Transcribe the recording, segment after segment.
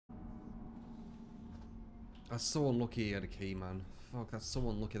That's so unlucky he had a key, man. Fuck, that's so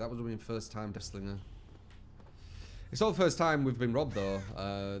unlucky. That would have been first time Death Slinger. It's not the first time we've been robbed, though.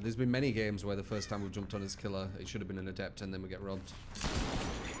 There's been many games where the first time we've jumped on his killer, it should have been an adept, and then we get robbed.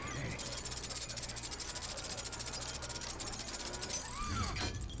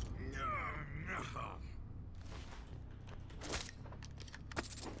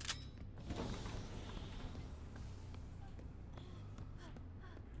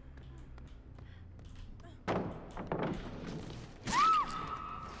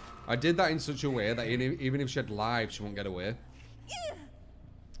 I did that in such a way that even if she had live, she won't get away.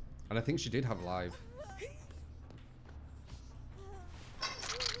 And I think she did have live.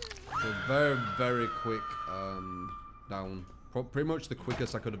 So very, very quick down. Pretty much the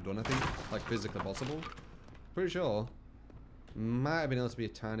quickest I could have done, I think. Like, physically possible. Pretty sure. Might have been able to be a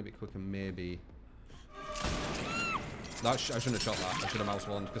tiny bit quicker, maybe. I shouldn't have shot that. I should have mouse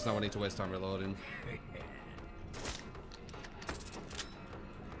wand, because now I need to waste time reloading.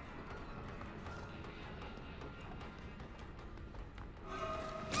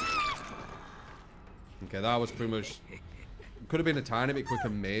 Okay, that was pretty much... Could have been a tiny bit quicker,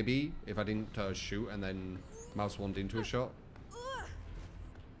 maybe, if I didn't shoot and then mouse wand into a shot.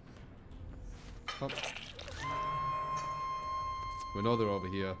 Oh. We know they're over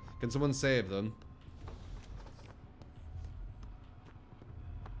here. Can someone save them?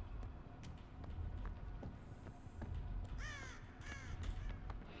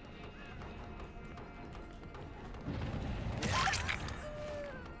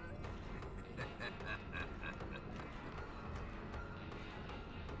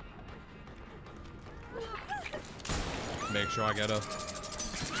 Make sure I get her.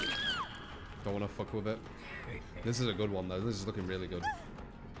 Don't want to fuck with it. This is a good one though. This is looking really good.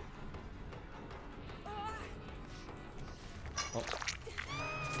 Oh.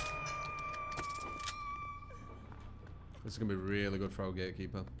 This is going to be really good for our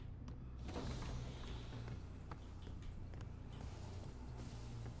gatekeeper.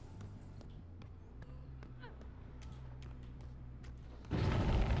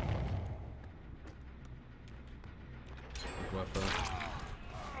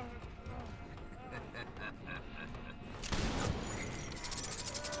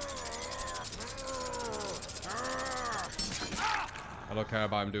 I don't care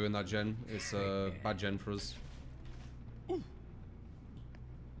about him doing that gen. It's a bad gen for us.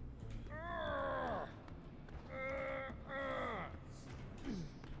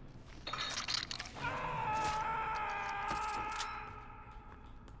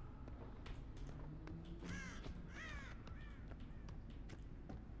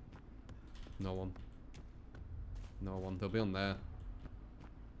 No one. No one. They'll be on there.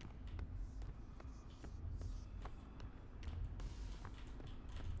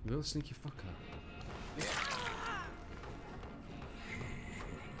 Little sneaky fucker.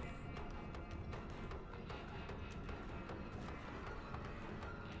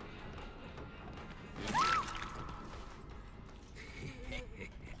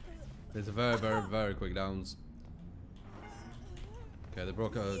 There's a very, very, very quick downs. Okay, they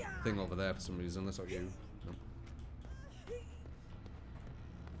broke a thing over there for some reason. That's not you. No.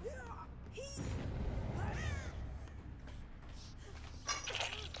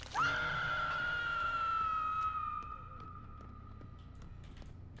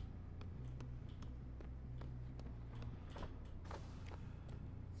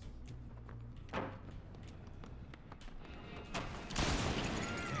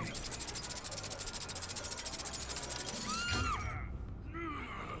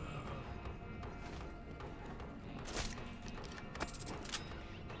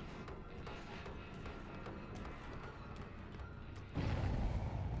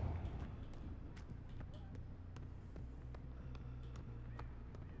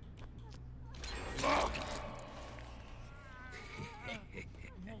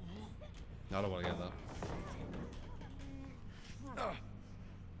 I don't want to get that.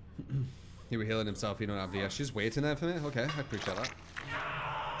 He was healing himself, he don't have the she's waiting there for me? Okay, I appreciate that.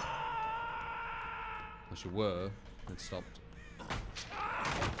 Unless you were, it stopped.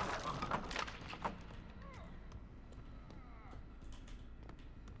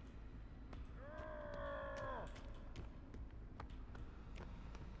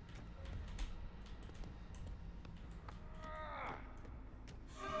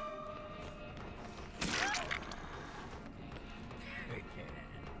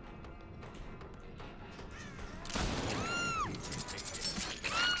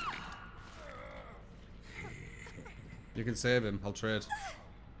 You can save him, I'll trade.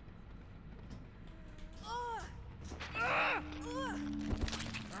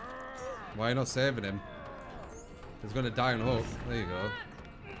 Why are you not saving him? He's gonna die on hook. There you go.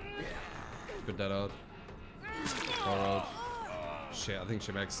 Good dead out. Forward. Shit, I think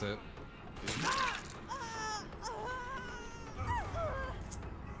she makes it. Fuck.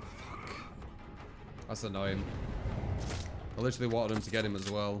 That's annoying. I literally wanted him to get him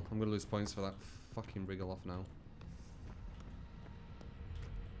as well. I'm gonna lose points for that fucking wriggle off now.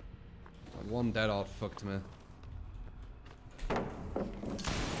 That one dead out fucked me.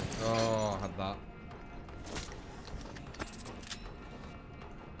 Oh, I had that.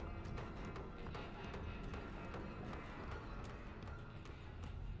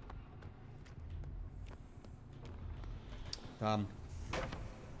 Damn.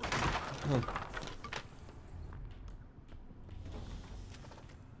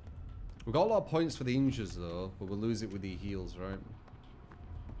 We got a lot of points for the injures though, but we'll lose it with the heals, right?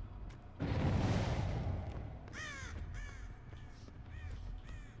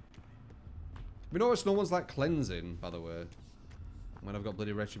 We noticed no one's like cleansing, by the way. When I've got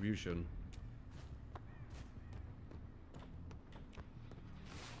bloody retribution.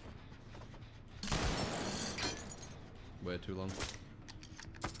 Way too long.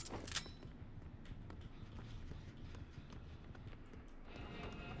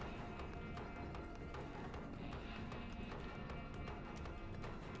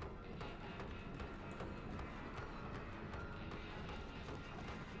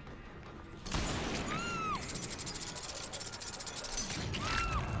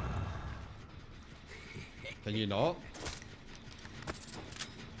 Can you not?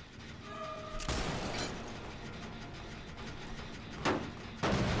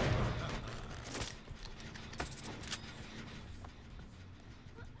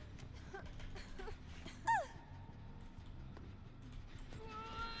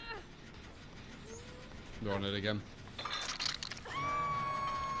 They're on it again.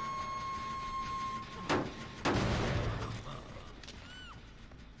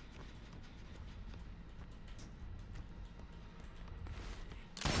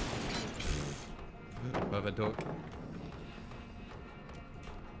 Perfect duck.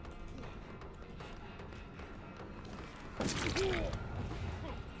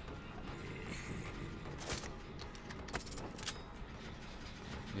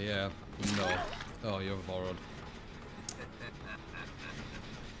 Yeah, no. Oh, you're borrowed.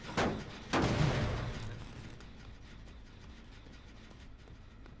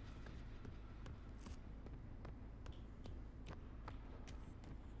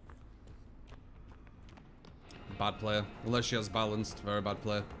 Bad player. Unless she has balanced, very bad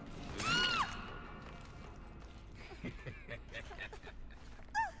player.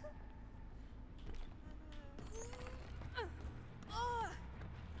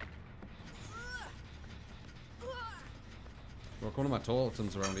 Work one of my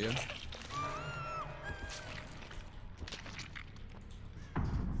totems around here.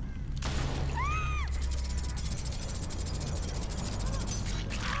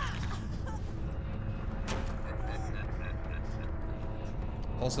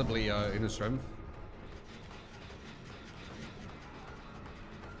 Possibly inner strength.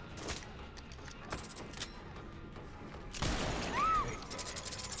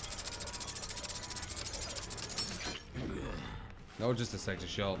 That was just a sexy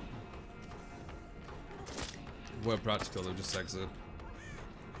shot. We're practical, they're just sexy.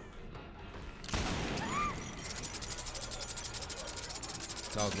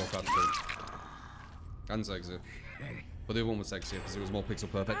 That was more practical. And sexy. But the other one was sexier because it was more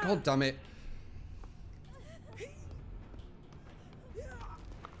pixel perfect. God damn it!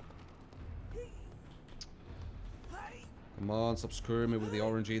 Come on, stop screwing me with the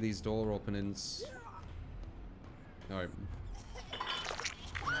orangey, these door openings. Alright.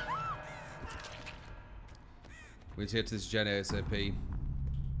 We need to get to this gen ASAP.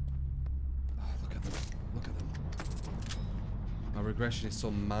 Oh, look at them. Look at them. My regression is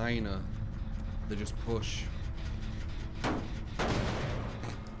so minor. They just push. A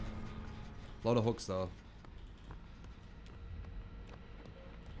lot of hooks though.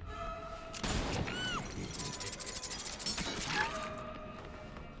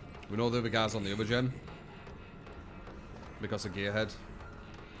 We know the other guy's on the other gen. Because of Gearhead.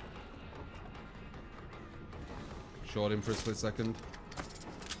 Short him for a split second.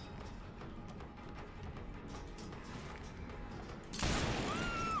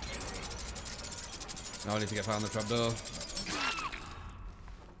 Now I need to get behind the trapdoor.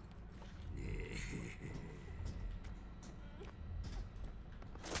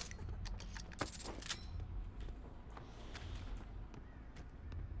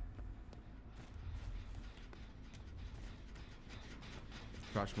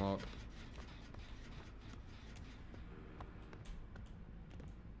 Crash mark.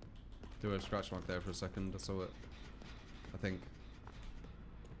 Do a scratch mark there for a second. I saw it. I think.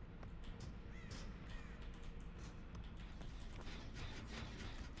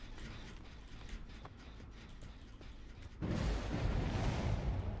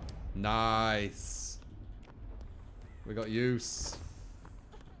 Nice. We got use.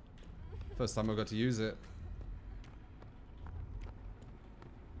 First time I got to use it.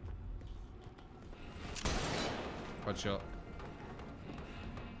 Bad shot.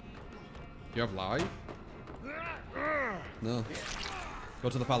 You have live? No. Go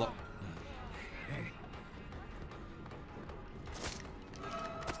to the pallet.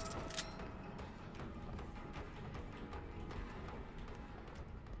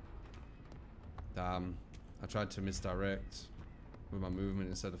 Damn. I tried to misdirect with my movement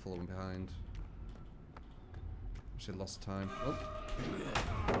instead of following behind. She lost time. Oh.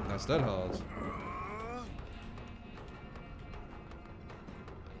 That's dead hard.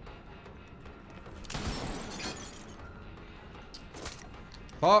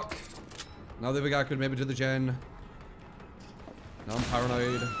 Fuck! Now the other guy could maybe do the gen. Now I'm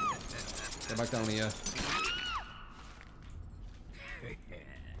paranoid. Get back down here.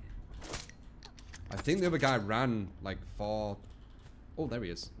 I think the other guy ran like far. Oh, there he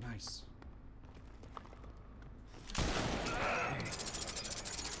is. Nice.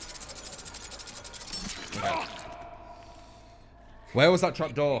 Okay. Where was that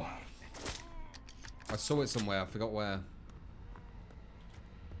trap door? I saw it somewhere. I forgot where.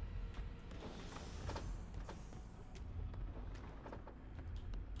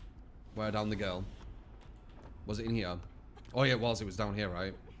 Where down the girl? Was it in here? Oh yeah, it was. It was down here,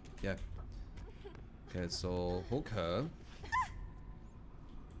 right? Yeah. Okay, so hook her.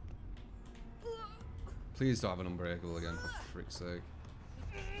 Please don't have an unbreakable again, for frick's sake.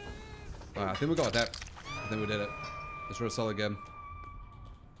 Alright, I think we got ADEPT. I think we did it. Let's run a solid game.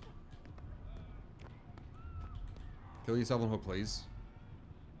 Kill yourself on hook, please.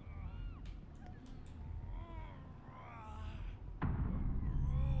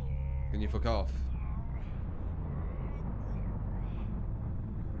 Can you fuck off?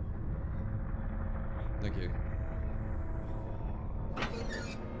 Thank you.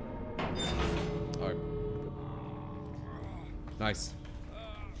 Alright. Nice.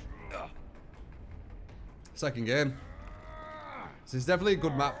 Second game. This is definitely a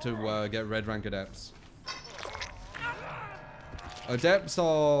good map to get red rank adepts. Adepts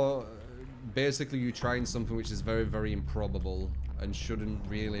are basically you trying something which is very, very improbable and you shouldn't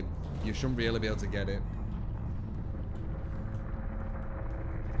really be able to get it.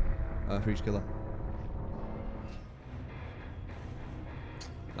 For each killer.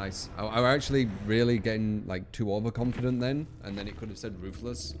 Nice. I was actually really getting like too overconfident then, and then it could have said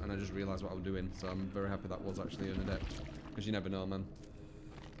ruthless, and I just realized what I was doing. So I'm very happy that was actually an adept, because you never know, man.